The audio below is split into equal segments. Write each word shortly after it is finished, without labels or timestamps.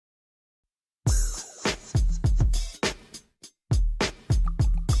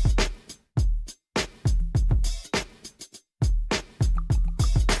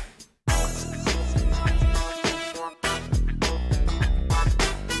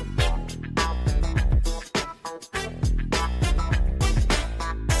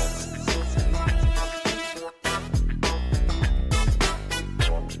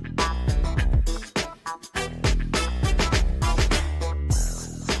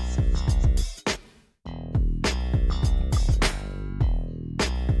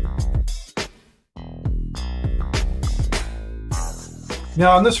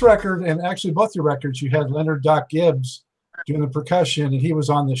Now on this record, and actually both your records, you had Leonard Doc Gibbs doing the percussion, and he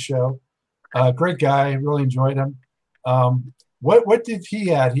was on the show. Great guy, really enjoyed him. What did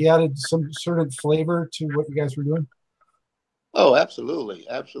he add? He added some sort of flavor to what you guys were doing. Oh, absolutely,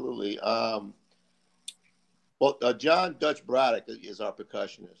 absolutely. Well, John Dutch Braddock is our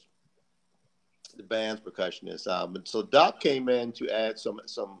percussionist, the band's percussionist. And so Doc came in to add some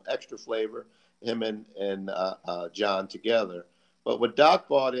extra flavor. Him and John together. But what Doc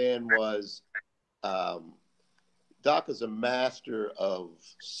brought in was Doc is a master of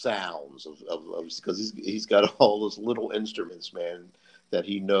sounds of because he's got all those little instruments, man, that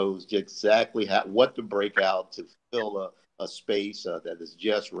he knows exactly what to break out to fill a space that is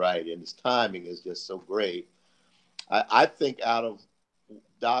just right, and his timing is just so great. I think out of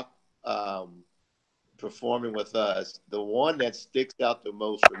Doc performing with us, the one that sticks out the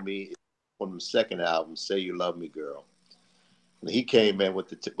most for me is from the second album, "Say You Love Me, Girl." And he came in with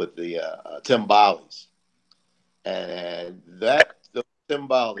the timbales, and the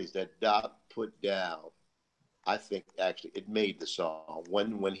timbales that Doc put down, I think actually it made the song.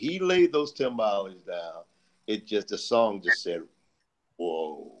 When he laid those timbales down, the song just said,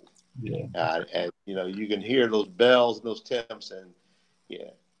 "Whoa!" Yeah. And you can hear those bells and those temps, and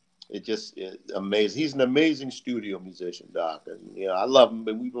yeah, it's amazing. He's an amazing studio musician, Doc, and I love him.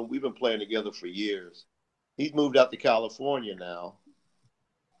 But we've been playing together for years. He's moved out to California now.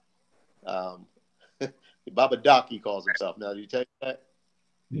 Baba Doc, he calls himself now. Did you take that?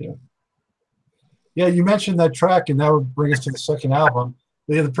 Yeah. Yeah, you mentioned that track, and that would bring us to the second album.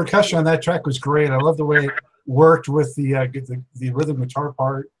 The percussion on that track was great. I love the way it worked with the rhythm guitar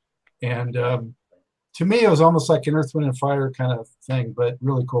part, and to me, it was almost like an Earth, Wind, and Fire kind of thing, but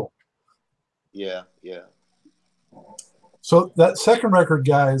really cool. Yeah, yeah. So that second record,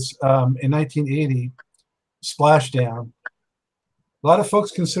 guys, in 1980, Splashdown. A lot of folks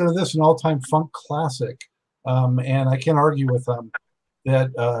consider this an all-time funk classic, and I can't argue with them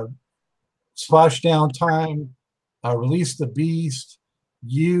that Splashdown Time, Release the Beast,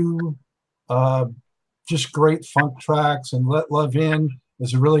 You, just great funk tracks, and Let Love In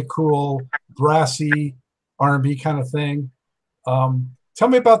is a really cool brassy R&B kind of thing. Tell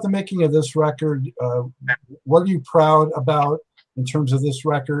me about the making of this record. What are you proud about in terms of this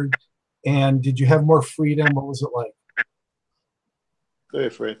record? And did you have more freedom? What was it like? Go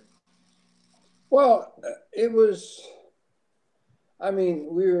ahead, Fred. Well, it was, I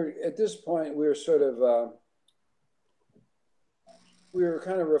mean, at this point, we were sort of, we were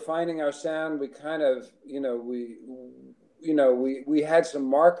kind of refining our sound. We kind of, we had some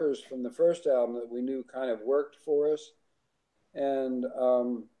markers from the first album that we knew kind of worked for us. And,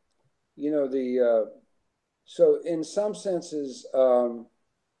 so in some senses,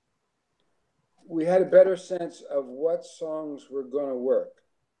 we had a better sense of what songs were going to work,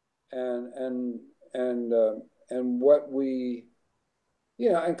 and what we,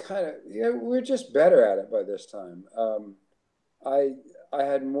 and kind of, we're just better at it by this time. I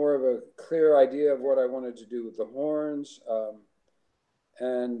had more of a clear idea of what I wanted to do with the horns,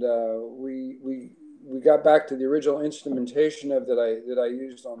 and we got back to the original instrumentation that I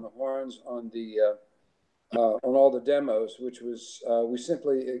used on the horns on all the demos, which was we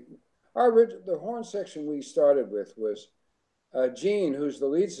simply. The horn section we started with was Gene, who's the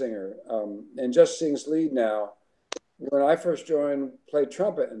lead singer and just sings lead now. When I first joined, played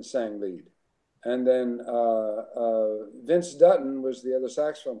trumpet and sang lead. And then Vince Dutton was the other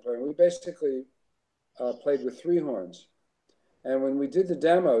saxophone player. We basically played with three horns. And when we did the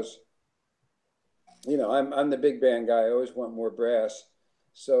demos, I'm the big band guy. I always want more brass.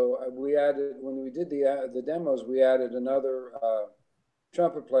 So when we did the demos, we added another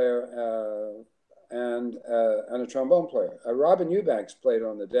trumpet player and a trombone player. Robin Eubanks played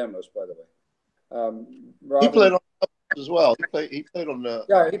on the demos, by the way. He played on as well. He played on the.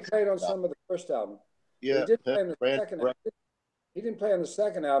 Yeah, he played on some of the first album. Yeah, he did play on the second. He didn't play on the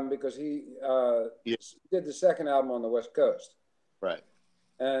second album because he did the second album on the West Coast. Right.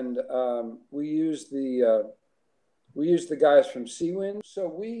 And we used the guys from Seawind. So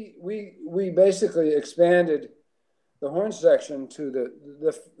we basically expanded the horn section to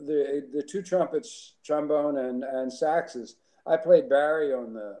the two trumpets, trombone and saxes. I played Barry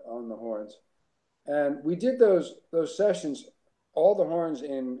on the horns, and we did those sessions, all the horns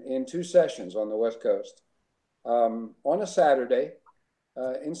in two sessions on the West Coast, on a Saturday,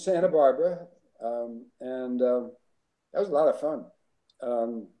 in Santa Barbara, and that was a lot of fun.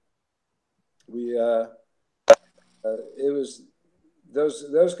 It was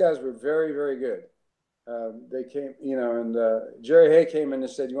those guys were very, very good. They came, and Jerry Hay came in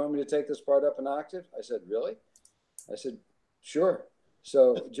and said, "You want me to take this part up an octave?" I said, "Really?" I said, "Sure."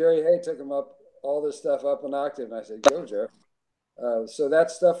 So Jerry Hay took him up all this stuff up an octave, and I said, "Go, Jerry." So that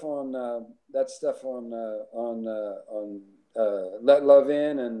stuff on Let Love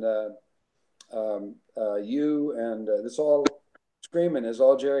In and You and this all screaming is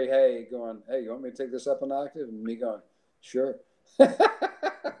all Jerry Hay going, "Hey, you want me to take this up an octave?" And me going, "Sure."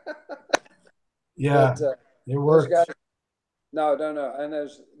 Yeah, But it those worked. guys, no, no, no. And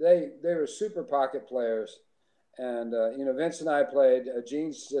they were super pocket players. And Vince and I played.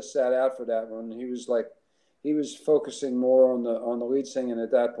 Gene's just sat out for that one. He was focusing more on the lead singing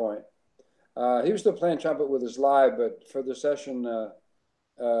at that point. He was still playing trumpet with us live, but for the session,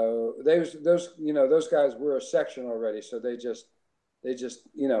 those guys were a section already, so they just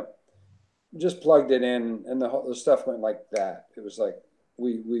plugged it in, and the stuff went like that. It was like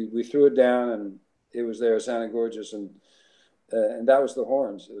we threw it down, and it was there. It sounded gorgeous, and that was the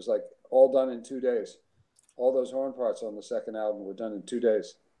horns. It was like all done in 2 days. All those horn parts on the second album were done in 2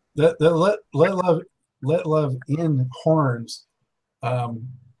 days. The let love in horns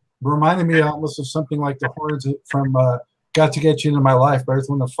reminded me almost of something like the horns from "Got to Get You Into My Life" by Earth,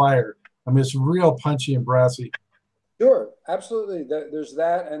 Wind and Fire. I mean, it's real punchy and brassy. Sure, absolutely. There's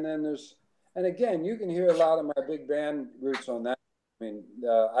that, and then and again, you can hear a lot of my big band roots on that. I mean,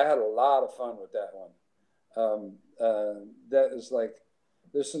 I had a lot of fun with that one. That is like,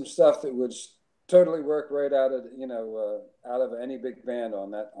 there's some stuff that would totally work right out of any big band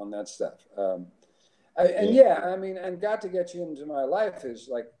on that stuff. I mean, and Got to Get You Into My Life is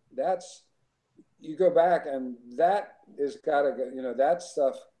like, you go back and that is gotta go, that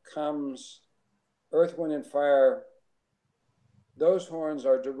stuff comes, Earth, Wind and Fire, those horns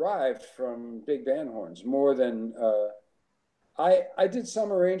are derived from big band horns more than I did some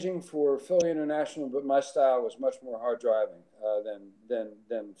arranging for Philly International, but my style was much more hard driving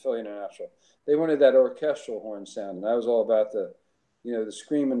than Philly International. They wanted that orchestral horn sound, and I was all about the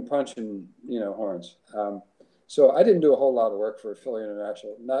screaming, punching, horns. So I didn't do a whole lot of work for Philly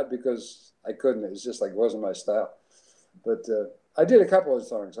International, not because I couldn't. It was just like, it wasn't my style. But I did a couple of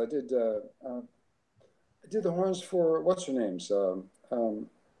songs. I did the horns for what's her name's for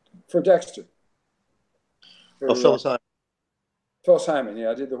Dexter. Phil Simon. Phil Simon,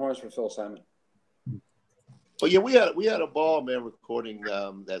 yeah, I did the horns for Phil Simon. Well, yeah, we had a ball, man, recording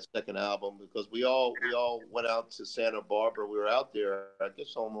that second album, because we all went out to Santa Barbara. We were out there, I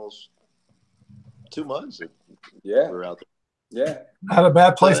guess, almost 2 months. Yeah, we were out there. Yeah, not a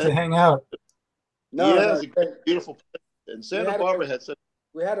bad place to hang out. No, yeah, it's a beautiful place. And Santa Barbara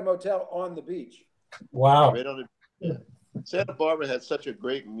we had a motel on the beach. Wow. Right on the, Santa Barbara had such a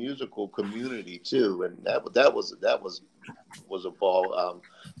great musical community too, and that was a ball.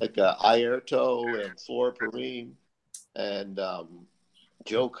 Like Airto and Flora Perrine and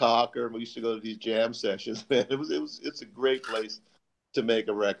Joe Cocker. We used to go to these jam sessions, man. It's a great place to make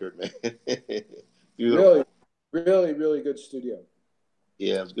a record, man. Beautiful. Really, really good studio.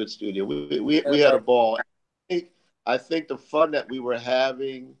 Yeah, it was a good studio. We had a ball. I think the fun that we were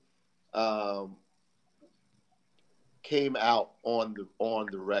having came out on the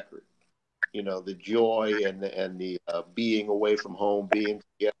record. The joy and the being away from home, being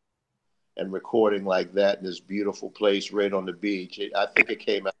together and recording like that in this beautiful place right on the beach. I think it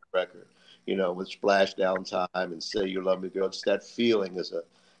came out on the record, with Splashdown Time and Say You Love Me Girl. It's that feeling is a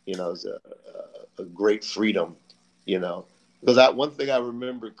great freedom, because one thing I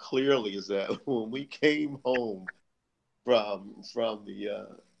remember clearly is that when we came home from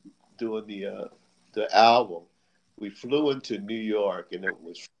doing the album, we flew into New York and it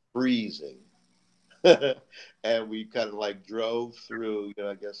was freezing. And we kind of like drove through,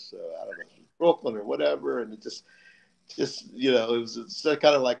 I guess, I don't know, Brooklyn or whatever. And it just, it was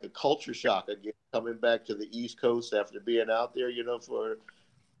kind of like a culture shock again, coming back to the East Coast after being out there,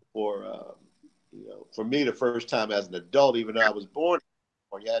 for me, the first time as an adult, even though I was born in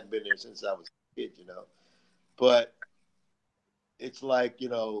California, I hadn't been there since I was a kid, but it's like,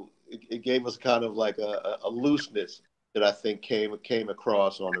 it gave us kind of like a looseness that I think came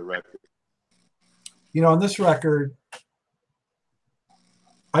across on the record. On this record,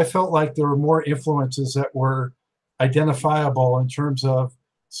 I felt like there were more influences that were identifiable in terms of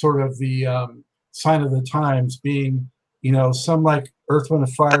sort of the sign of the times, being, some like Earth, Wind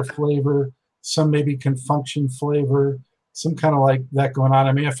and Fire flavor, some maybe Confunction flavor, some kind of like that going on.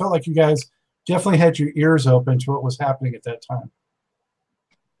 I mean, I felt like you guys definitely had your ears open to what was happening at that time.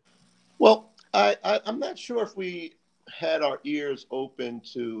 Well, I'm not sure if we had our ears open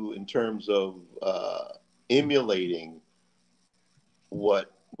in terms of emulating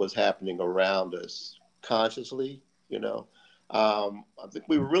what was happening around us consciously, I think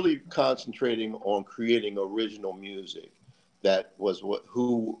we were really concentrating on creating original music that was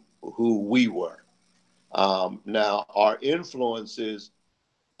who we were. Now our influences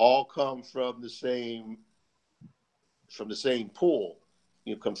all come from the same pool.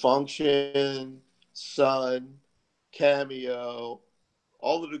 You know, Confunction, Sun, Cameo,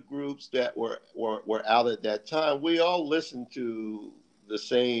 all of the groups that were out at that time. We all listened to the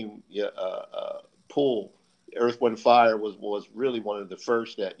same pool. Earth, Wind, Fire was really one of the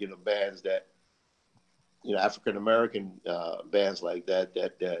first bands that African American bands like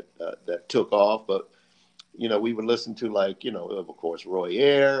that took off. But we would listen to of course Roy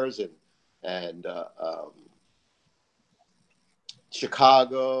Ayers and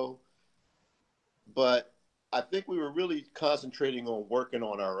Chicago, but I think we were really concentrating on working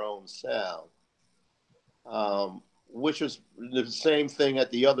on our own sound, which was the same thing that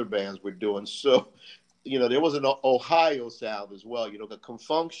the other bands were doing. So, there was an Ohio sound as well. The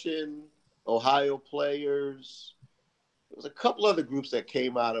Confunction, Ohio Players. There was a couple other groups that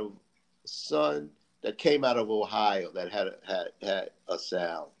came out of Sun, that came out of Ohio, that had a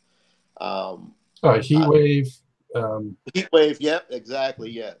sound. Heat Wave. Heat Wave, yep,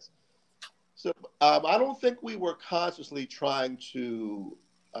 exactly, yes. So I don't think we were consciously trying to,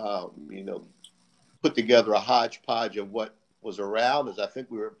 put together a hodgepodge of what was around us. I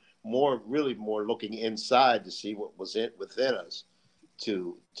think we were really more looking inside to see what was within us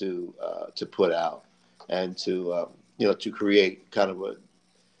to put out and to create kind of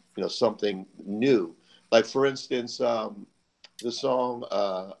something new. Like for instance, the song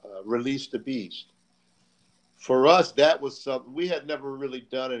 "Release the Beast." For us, that was something we had never really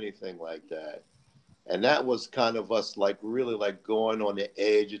done anything like that, and that was kind of us really going on the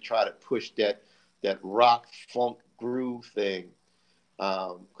edge to try to push that rock funk groove thing.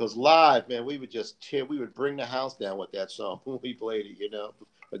 Because live, man, we would bring the house down with that song when we played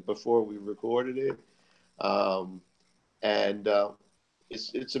it, before we recorded it. And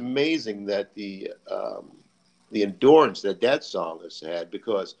it's amazing that the endurance that song has had,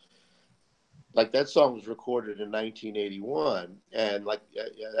 because that song was recorded in 1981, and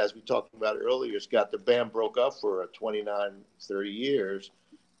as we talked about earlier, the band broke up for 29, 30 years,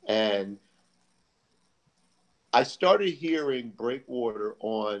 and I started hearing Breakwater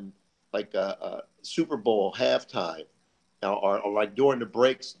on a Super Bowl halftime, or during the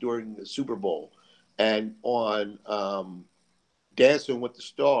breaks during the Super Bowl, and on Dancing with the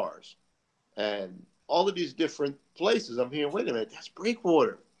Stars, and all of these different places. I'm hearing, wait a minute, that's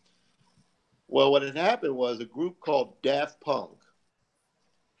Breakwater. Well, what had happened was a group called Daft Punk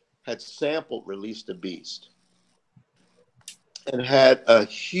had sampled "Release the Beast" and had a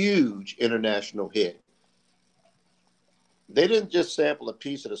huge international hit. They didn't just sample a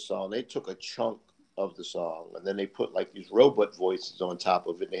piece of the song, they took a chunk of the song, and then they put these robot voices on top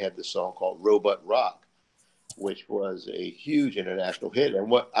of it. They had this song called Robot Rock, which was a huge international hit. And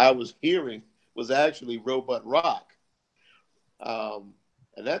what I was hearing was actually Robot Rock.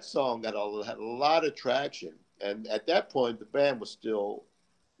 And that song had a lot of traction. And at that point, the band was still,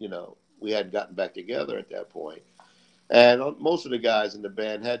 we hadn't gotten back together at that point. And most of the guys in the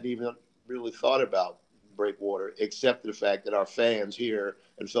band hadn't even really thought about Breakwater, except the fact that our fans here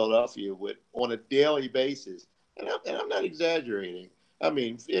in Philadelphia would, on a daily basis, and I'm not exaggerating, I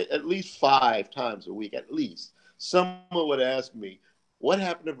mean, at least 5 times a week, at least, someone would ask me, what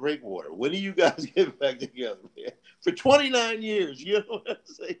happened to Breakwater? When do you guys get back together, man? For 29 years, you know what I'm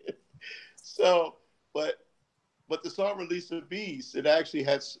saying? So, but the song "Release the Beast," it actually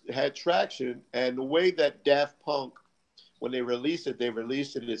had traction. And the way that Daft Punk, when they released it,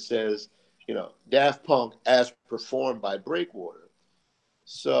 it says, Daft Punk as performed by Breakwater.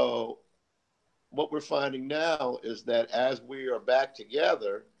 So what we're finding now is that as we are back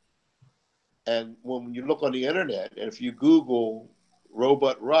together, and when you look on the internet, and if you Google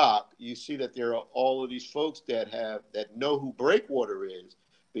Robot Rock, you see that there are all of these folks that know who Breakwater is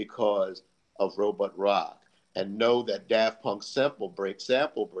because of Robot Rock, and know that Daft Punk sample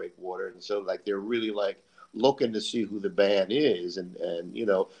Breakwater, and so they're really looking to see who the band is, and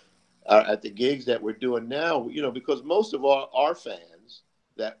at the gigs that we're doing now, because most of our fans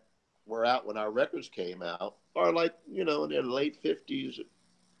that were out when our records came out are in their late 50s,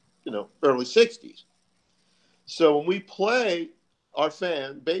 early 60s. So when we play, our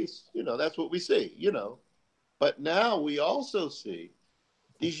fan base, that's what we see, But now we also see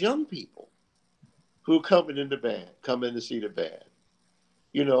these young people who are coming in to see the band,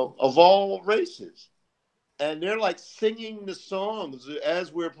 of all races. And they're singing the songs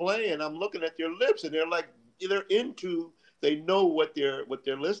as we're playing. I'm looking at their lips, and they know what they're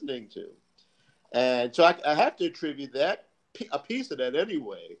listening to. And so I have to attribute a piece of that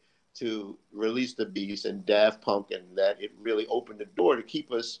anyway, to Release the Beast and Daft Punk, and that it really opened the door to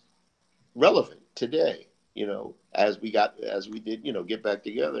keep us relevant today, as we did, get back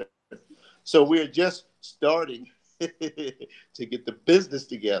together. So we're just starting to get the business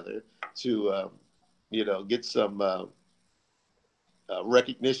together to, get some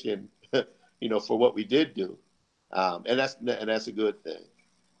recognition, for what we did do. And that's a good thing.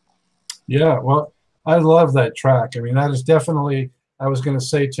 Yeah, well, I love that track. I mean, that is definitely, I was going to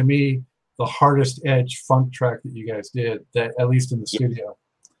say, to me, the hardest edge funk track that you guys did, that at least in the studio.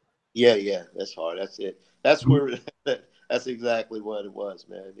 Yeah, that's hard. That's it. That's where. That's exactly what it was,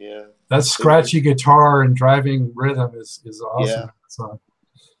 man. Yeah. That scratchy guitar and driving rhythm is awesome.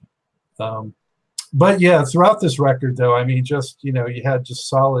 Yeah. But yeah, throughout this record, though, I mean, just you had just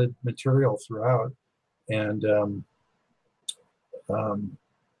solid material throughout, and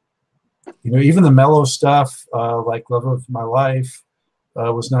even the mellow stuff, like "Love of My Life,"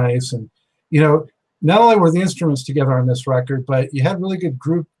 was nice, and not only were the instruments together on this record, but you had really good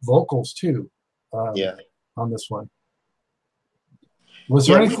group vocals too. On this one. Was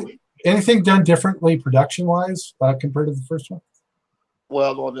there anything done differently production-wise compared to the first one?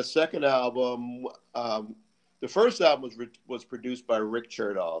 Well, on the second album, the first album was produced by Rick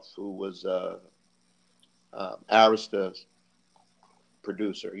Chertoff, who was Arista's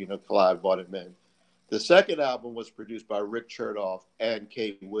producer. Clive bought him in. The second album was produced by Rick Chertoff and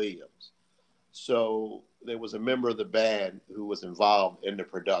Kay Williams. So there was a member of the band who was involved in the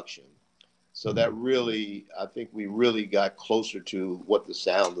production. So that really, I think we really got closer to what the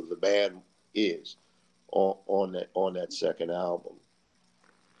sound of the band is on that second album.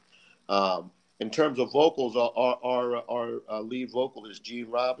 In terms of vocals, our lead vocalist, Gene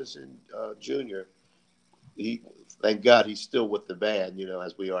Robinson Jr., thank God he's still with the band,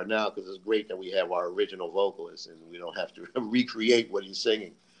 as we are now, because it's great that we have our original vocalist and we don't have to recreate what he's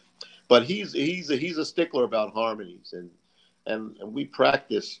singing. But he's a stickler about harmonies, and we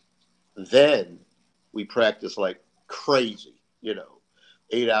practice. Then we practice like crazy,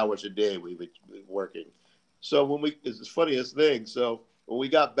 8 hours a day we would be working. So it's the funniest thing. So when we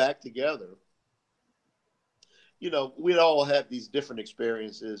got back together, we'd all had these different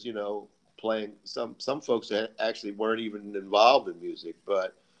experiences, playing. Some folks that actually weren't even involved in music,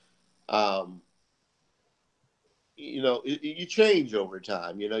 but you change over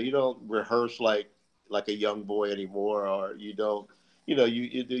time. You don't rehearse like a young boy anymore, or you don't.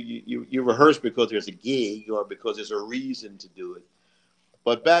 You rehearse because there's a gig or because there's a reason to do it.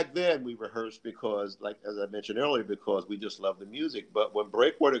 But back then we rehearsed because, like as I mentioned earlier, because we just loved the music. But when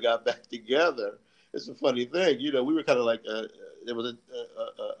Breakwater got back together, it's a funny thing. We were kind of like there was a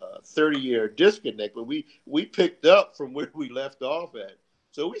 30-year disconnect, but we picked up from where we left off at.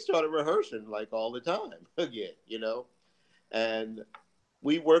 So we started rehearsing like all the time again, and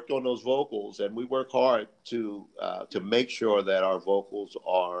we worked on those vocals, and we work hard to make sure that our vocals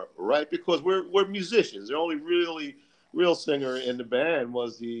are right, because we're musicians. The only real singer in the band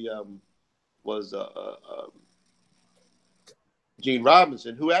was Gene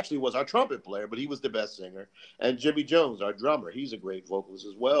Robinson, who actually was our trumpet player, but he was the best singer, and Jimmy Jones, our drummer. He's a great vocalist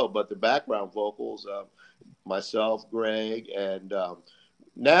as well. But the background vocals, myself, Greg, and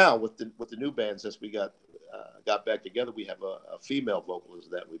now with the new band, since we got back together, we have a female vocalist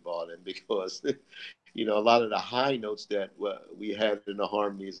that we brought in, because a lot of the high notes that we had in the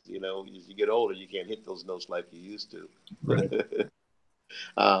harmonies, as you get older, you can't hit those notes like you used to. Right.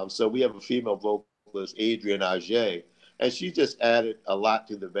 So we have a female vocalist, Adrienne Auger, and she just added a lot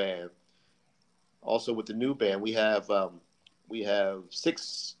to the band. Also with the new band, we have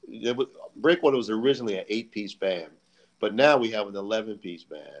 6. Breakwater was originally an 8-piece band, but now we have an 11-piece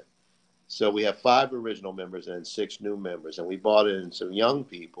band. So we have 5 original members and 6 new members, and we brought in some young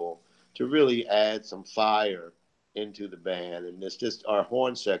people to really add some fire into the band. And it's just our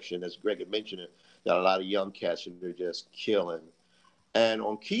horn section, as Greg had mentioned, got a lot of young cats and they're just killing. And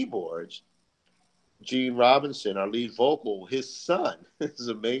on keyboards, Gene Robinson, our lead vocal, his son, this is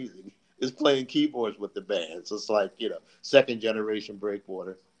amazing, is playing keyboards with the band. So it's like, second generation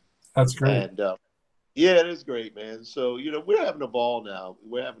Breakwater. That's great. And yeah, it is great, man. So, we're having a ball now.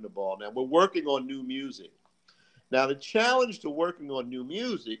 We're working on new music. Now, the challenge to working on new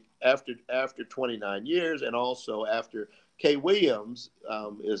music after 29 years, and also after Kay Williams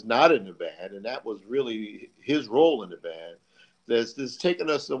is not in the band, and that was really his role in the band, there's taken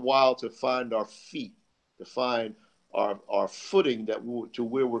us a while to find our feet, to find our footing to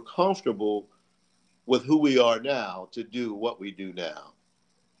where we're comfortable with who we are now to do what we do now.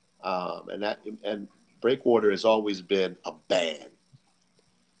 And Breakwater has always been a band.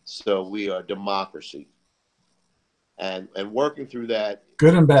 So we are democracy. and working through that.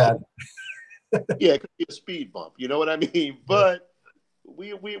 Good and bad. Yeah, it could be a speed bump. You know what I mean? But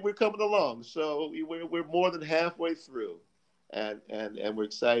we're coming along, so we're more than halfway through, and we're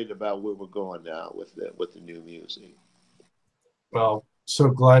excited about where we're going now with the new music. Well, so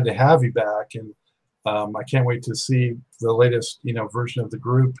glad to have you back, and I can't wait to see the latest version of the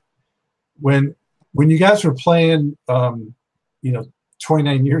group. When you guys were playing,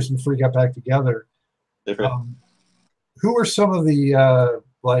 29 years before you got back together, who were some of the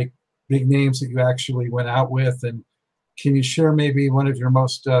like big names that you actually went out with, and can you share maybe one of your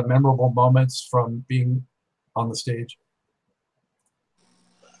most memorable moments from being on the stage?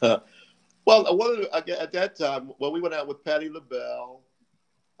 Well, at that time, we went out with Patti LaBelle,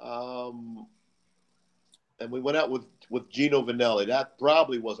 and we went out with Gino Vannelli. That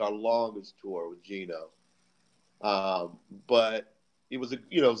probably was our longest tour with Gino. But it was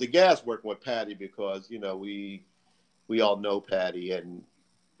a gas working with Patti because we all know Patti, and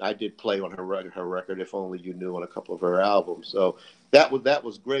I did play on her record, If Only You Knew, on a couple of her albums. So that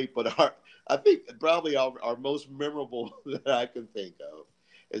was great. But I think probably our most memorable that I can think of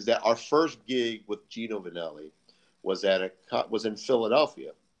is that our first gig with Gino Vannelli was in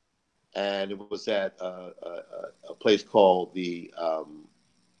Philadelphia, and it was at a place called the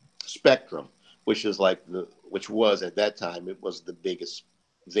Spectrum, which was at that time, it was the biggest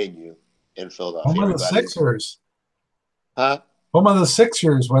venue in Philadelphia. Home of the Sixers. Huh? Home of the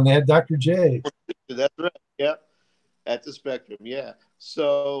Sixers when they had Dr. J. That's right. Yeah, at the Spectrum. Yeah.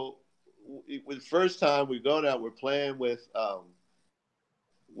 So the first time we're going out, we're playing with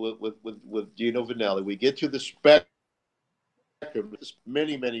Gino Vannelli. We get to the Spectrum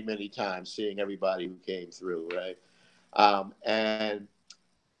many, many, many times, seeing everybody who came through, right? And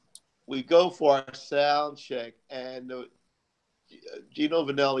we go for our sound check, and Gino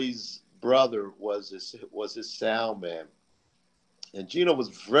Vannelli's brother was his sound man. And Gino was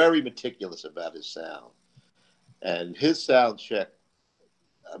very meticulous about his sound. And his sound check,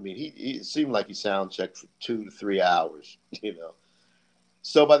 I mean, he seemed like he sound checked for 2 to 3 hours,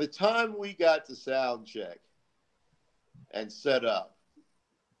 So by the time we got to sound check and set up,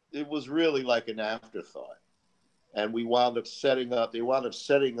 it was really like an afterthought. And they wound up setting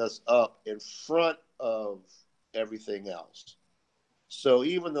us up in front of everything else. So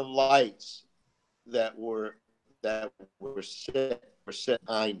even the lights that were set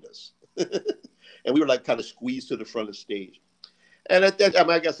behind us. And we were like kind of squeezed to the front of the stage. And at that time,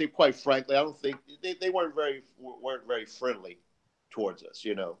 I gotta say, quite frankly, I don't think they weren't very friendly towards us,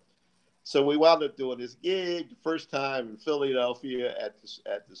 So we wound up doing this gig the first time in Philadelphia at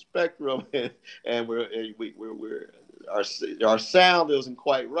the Spectrum, and our sound wasn't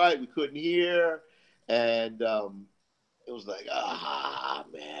quite right. We couldn't hear, and it was like,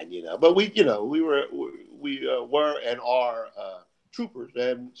 man, But we were and are troopers,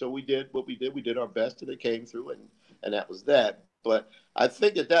 and so we did what we did. We did our best, and it came through, and that was that. But I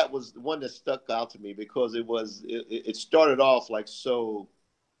think that was the one that stuck out to me because it started off like so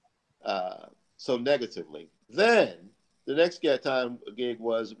negatively. Then the next gig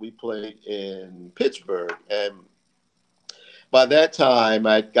was we played in Pittsburgh, and by that time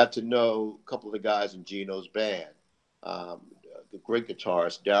I got to know a couple of the guys in Gino's band. The great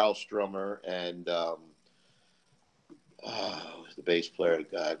guitarist Daryl Strummer and the bass player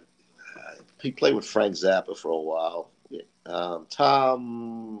guy. He played with Frank Zappa for a while.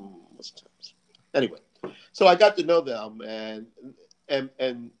 Tom. Anyway, so I got to know them, and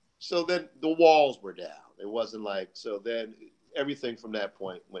so then the walls were down. It wasn't like so. Then everything from that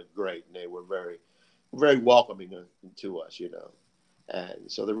point went great, and they were very, very welcoming to us,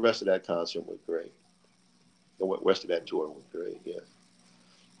 And so the rest of that concert went great. The rest of that tour went great. Yeah.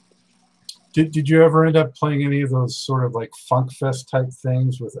 Did you ever end up playing any of those sort of like funk fest type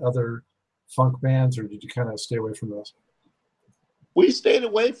things with other funk bands, or did you kind of stay away from those? We stayed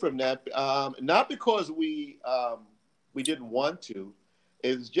away from that, not because we didn't want to.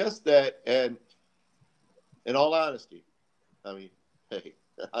 It's just that, and in all honesty, I mean, hey,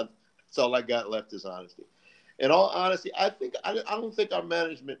 that's all I got left is honesty. In all honesty, I don't think our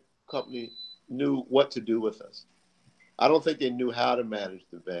management company knew what to do with us. I don't think they knew how to manage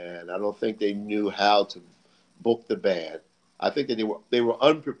the band. I don't think they knew how to book the band. I think that they were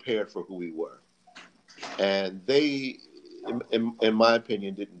unprepared for who we were, and they, in my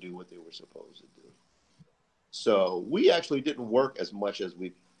opinion, didn't do what they were supposed to do. So we actually didn't work as much as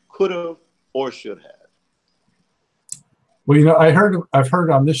we could have or should have. Well, I've heard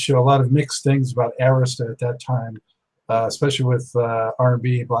on this show a lot of mixed things about Arista at that time, especially with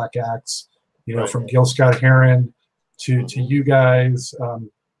R&B, black acts. Right. From Gil Scott-Heron to you guys. There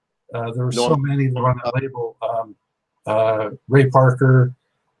were so many that were on that label. Ray Parker.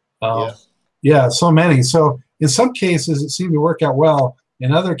 Yeah. Yeah, so many. So in some cases, it seemed to work out well.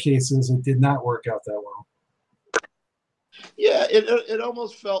 In other cases, it did not work out that well. Yeah, it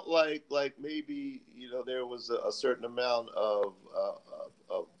almost felt like maybe there was a certain amount of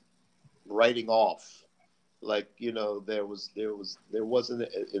writing off, like there wasn't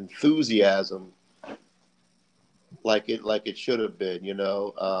enthusiasm like it should have been.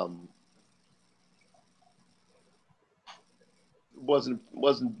 Wasn't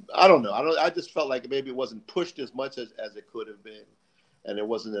I don't know I just felt like maybe it wasn't pushed as much as it could have been, and there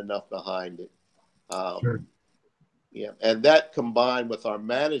wasn't enough behind it. Sure. Yeah, and that combined with our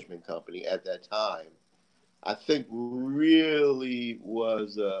management company at that time, I think really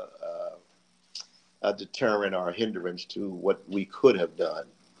was a deterrent or a hindrance to what we could have done.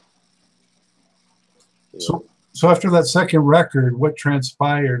 So after that second record, what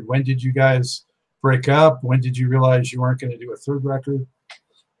transpired? When did you guys break up? When did you realize you weren't going to do a third record?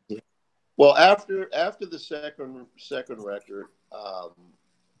 Well, after the second record,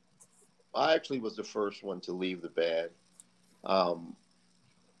 I actually was the first one to leave the band.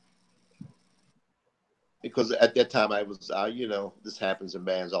 Because at that time this happens in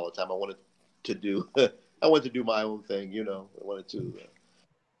bands all the time. I wanted to do my own thing. I wanted to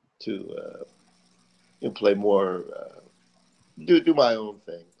play more, do my own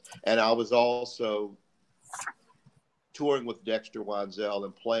thing. And I was also touring with Dexter Wansel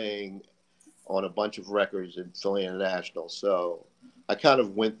and playing on a bunch of records in Philly International. So I kind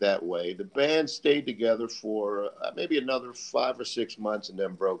of went that way. The band stayed together for maybe another 5 or 6 months and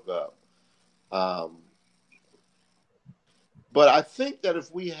then broke up. But I think that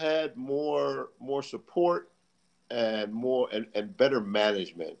if we had more support and more and better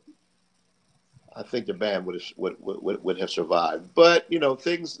management, I think the band would have survived. But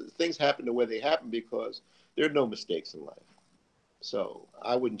things happen the way they happen because there are no mistakes in life. So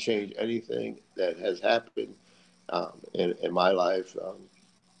I wouldn't change anything that has happened in my life.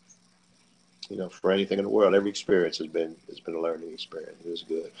 For anything in the world, every experience has been a learning experience. It was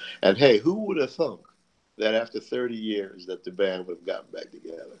good. And hey, who would have thunk that after 30 years that the band would have gotten back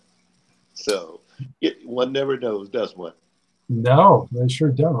together? So one never knows, does one? No, they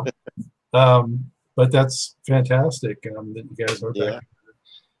sure don't. But that's fantastic that you guys are back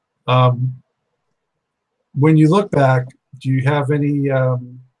together. When you look back, do you have any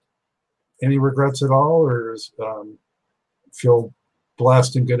regrets at all, or feel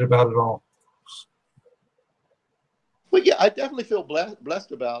blessed and good about it all? Well, yeah, I definitely feel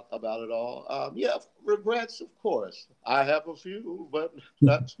blessed about it all. Yeah, regrets, of course. I have a few, but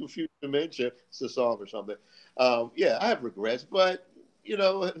not too few to mention. It's a song or something. Yeah, I have regrets, but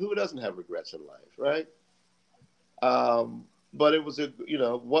who doesn't have regrets in life, right? But it was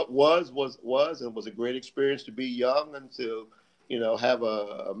what was and it was a great experience to be young and to have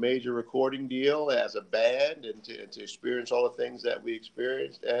a major recording deal as a band and to experience all the things that we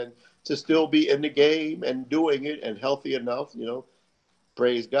experienced and to still be in the game and doing it and healthy enough,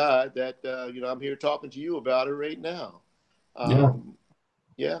 praise God that I'm here talking to you about it right now. Yeah.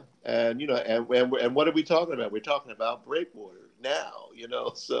 Yeah, and and what are we talking about? We're talking about Breakwater now,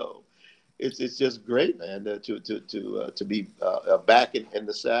 so it's just great, man, to be back in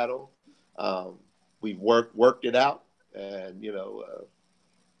the saddle. We've worked it out, and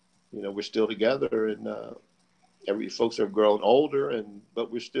we're still together, and every folks have grown older,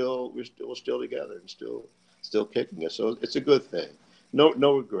 but we're still together and still kicking it. So it's a good thing. No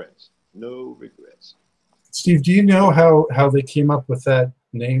regrets. No regrets. Steve, do you know how they came up with that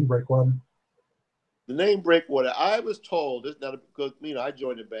name, Breakwater? The name Breakwater, I was told, this not because I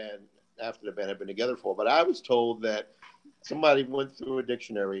joined the band after the band had been together for, but I was told that somebody went through a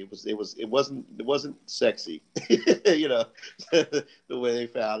dictionary. It wasn't sexy, the way they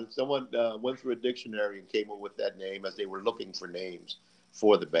found it. Someone went through a dictionary and came up with that name as they were looking for names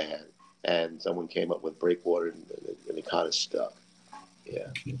for the band, and someone came up with Breakwater, and it kind of stuck. Yeah.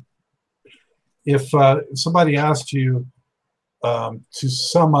 If somebody asked you to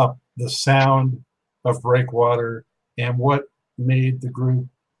sum up the sound of Breakwater and what made the group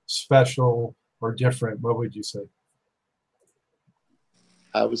special or different, what would you say?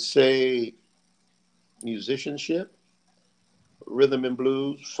 I would say musicianship, rhythm and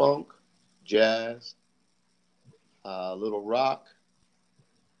blues, funk, jazz, a little rock,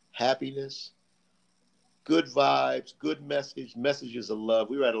 happiness, good vibes, good messages of love.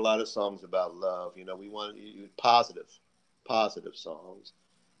 We write a lot of songs about love. We want positive songs,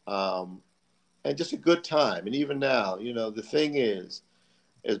 and just a good time. And even now, the thing is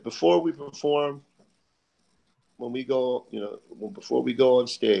before we perform, when we go, before we go on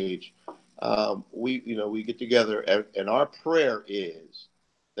stage, we get together, and our prayer is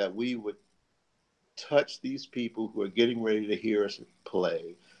that we would touch these people who are getting ready to hear us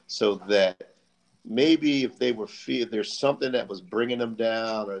play, so that maybe if they were there's something that was bringing them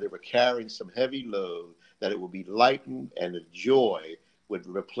down, or they were carrying some heavy load, that it would be lightened, and the joy would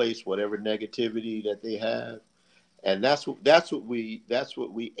replace whatever negativity that they have. And that's what we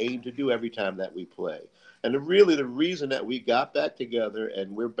aim to do every time that we play. And the reason that we got back together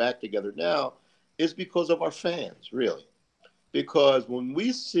and we're back together now is because of our fans, really. Because when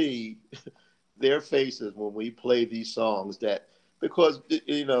we see their faces when we play these songs, because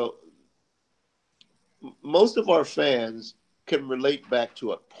most of our fans can relate back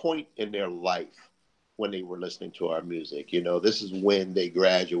to a point in their life when they were listening to our music. This is when they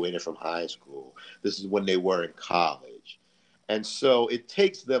graduated from high school. This is when they were in college. And so it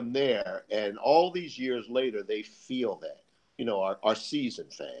takes them there. And all these years later, they feel that, our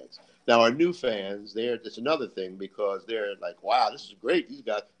seasoned fans. Now, our new fans, it's another thing, because they're like, wow, this is great. These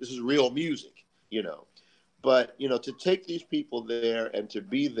guys, this is real music, But, to take these people there and to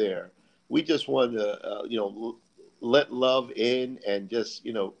be there, we just want to, let love in and just,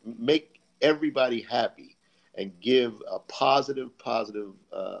 make everybody happy and give a positive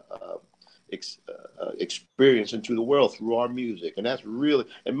experience into the world through our music. And that's really,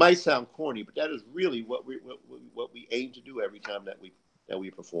 it might sound corny, but that is really what we aim to do every time that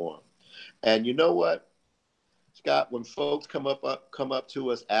we perform. And you know what, Scott, when folks come up to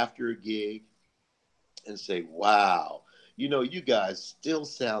us after a gig and say, wow, you guys still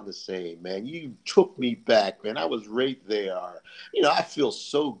sound the same, man. You took me back, man. I was right there. Or, I feel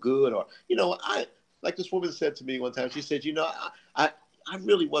so good. Or, like this woman said to me one time, she said, I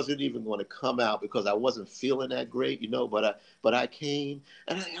really wasn't even going to come out because I wasn't feeling that great, but I came,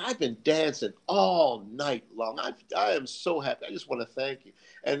 and I've been dancing all night long. I am so happy. I just want to thank you.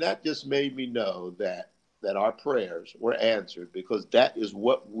 And that just made me know that our prayers were answered, because that is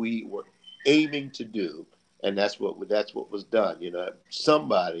what we were aiming to do. And that's what was done.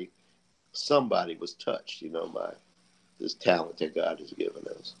 Somebody was touched, by this talent that God has given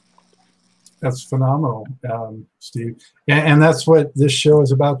us. That's phenomenal, Steve. And that's what this show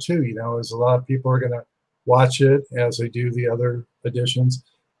is about too. Is a lot of people are going to watch it as they do the other editions,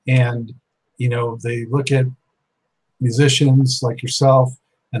 and they look at musicians like yourself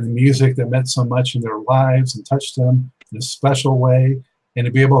and the music that meant so much in their lives and touched them in a special way, and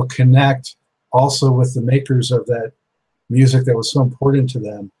to be able to connect also with the makers of that music that was so important to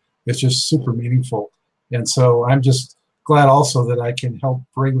them. It's just super meaningful. And so I'm just glad also that I can help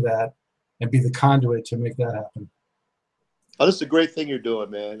bring that and be the conduit to make that happen. Oh, this is a great thing you're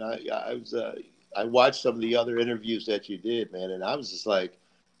doing, man. I watched some of the other interviews that you did, man, and I was just like,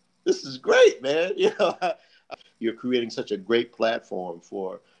 this is great, man. You're creating such a great platform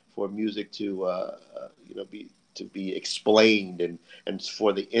for music to be explained, and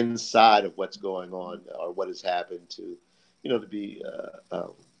for the inside of what's going on or what has happened to be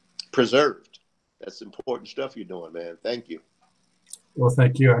preserved. That's important stuff you're doing, man. Thank you. Well,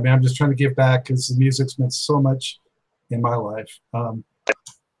 thank you. I'm just trying to give back, because the music's meant so much in my life.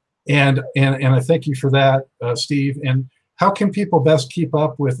 And I thank you for that, Steve. And how can people best keep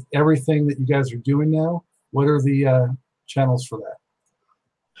up with everything that you guys are doing now? What are the channels for that?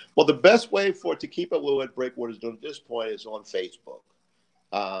 Well, the best way to keep up with what Breakwater's doing at this point is on Facebook.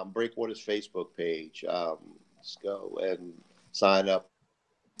 Breakwater's Facebook page. Let's go and sign up.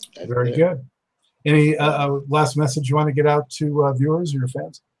 Very good. Any last message you want to get out to viewers or your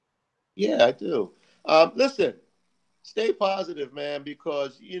fans? Yeah, I do. Listen, stay positive, man,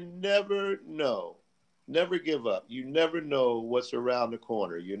 because you never know. Never give up. You never know what's around the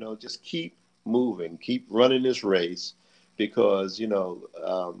corner. Just keep moving, keep running this race, because,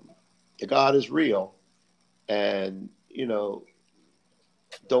 God is real, and,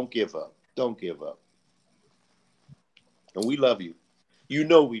 don't give up. Don't give up. And we love you. We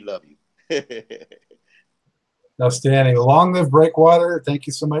love you. Outstanding. Long live Breakwater. Thank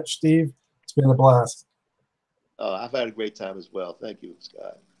you so much, Steve. It's been a blast. Oh, I've had a great time as well. Thank you,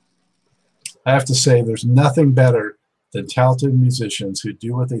 Scott. I have to say, there's nothing better than talented musicians who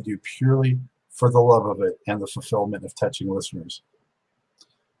do what they do purely for the love of it and the fulfillment of touching listeners.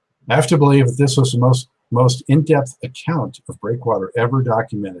 I have to believe that this was the most in-depth account of Breakwater ever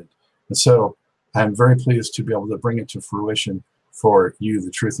documented. And so I'm very pleased to be able to bring it to fruition for you,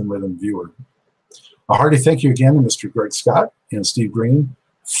 the Truth and Rhythm viewer. A hearty thank you again to Mr. Greg Scott and Steve Green,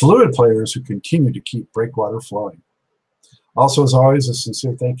 fluid players who continue to keep Breakwater flowing. Also, as always, a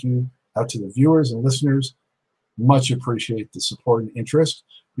sincere thank you out to the viewers and listeners. Much appreciate the support and interest.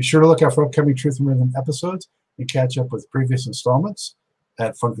 Be sure to look out for upcoming Truth and Rhythm episodes and catch up with previous installments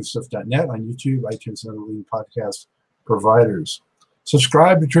at funkinstuff.net, on YouTube, iTunes, and other leading podcast providers.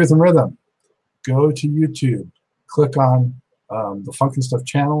 Subscribe to Truth and Rhythm. Go to YouTube, click on the Funkin' Stuff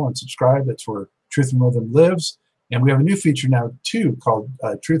channel and subscribe. That's where Truth and Rhythm lives. And we have a new feature now, too, called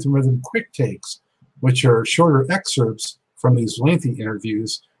Truth and Rhythm Quick Takes, which are shorter excerpts from these lengthy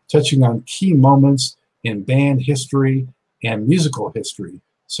interviews touching on key moments in band history and musical history.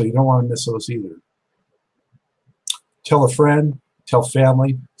 So you don't want to miss those either. Tell a friend, tell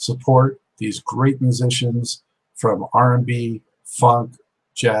family, support these great musicians from R&B, funk,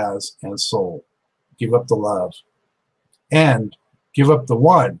 jazz, and soul. Give up the love. And give up the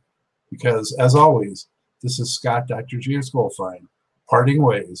one, because as always, this is Scott, Dr. G.S. Goldfine, parting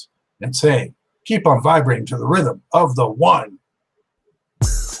ways and saying, keep on vibrating to the rhythm of the one.